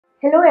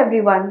Hello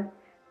everyone.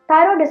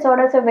 Thyroid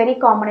disorders are very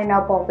common in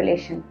our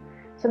population.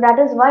 So that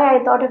is why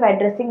I thought of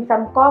addressing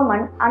some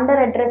common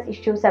under-addressed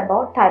issues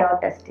about thyroid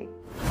testing.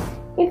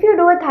 If you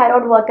do a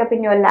thyroid workup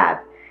in your lab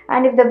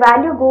and if the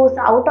value goes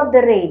out of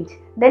the range,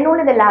 then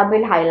only the lab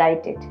will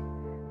highlight it.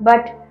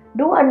 But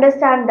do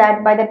understand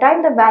that by the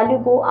time the value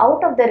go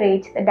out of the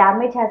range, the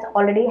damage has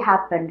already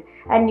happened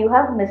and you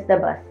have missed the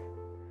bus.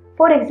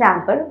 For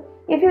example,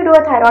 if you do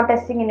a thyroid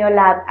testing in your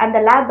lab and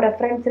the lab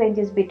reference range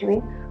is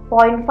between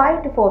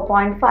 0.5 to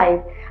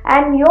 4.5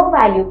 and your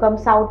value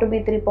comes out to be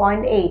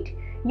 3.8,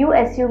 you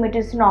assume it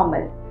is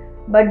normal.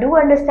 But do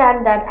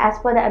understand that as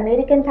per the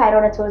American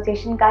Thyroid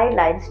Association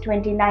guidelines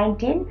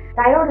 2019,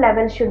 thyroid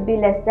levels should be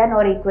less than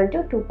or equal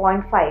to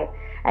 2.5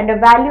 and a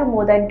value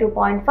more than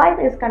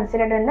 2.5 is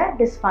considered in a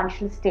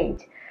dysfunctional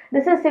stage.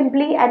 This is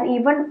simply an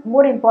even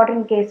more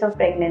important case of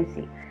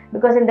pregnancy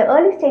because in the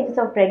early stages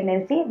of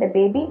pregnancy, the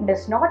baby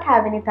does not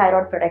have any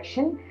thyroid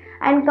production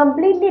and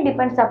completely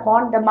depends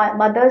upon the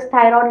mother's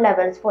thyroid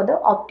levels for the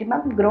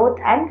optimum growth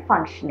and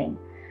functioning.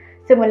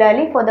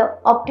 Similarly, for the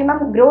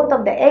optimum growth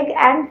of the egg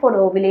and for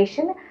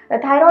ovulation, the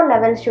thyroid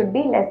levels should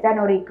be less than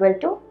or equal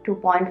to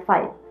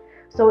 2.5.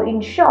 So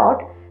in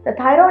short, the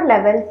thyroid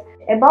levels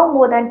above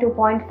more than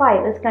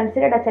 2.5 is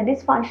considered as a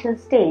dysfunctional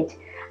stage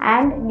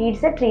and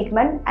needs a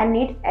treatment and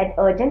needs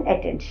urgent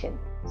attention.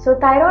 So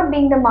thyroid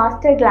being the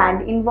master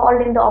gland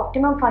involved in the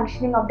optimum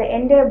functioning of the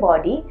entire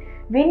body,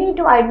 we need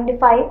to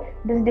identify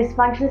this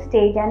dysfunctional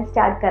stage and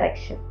start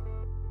correction.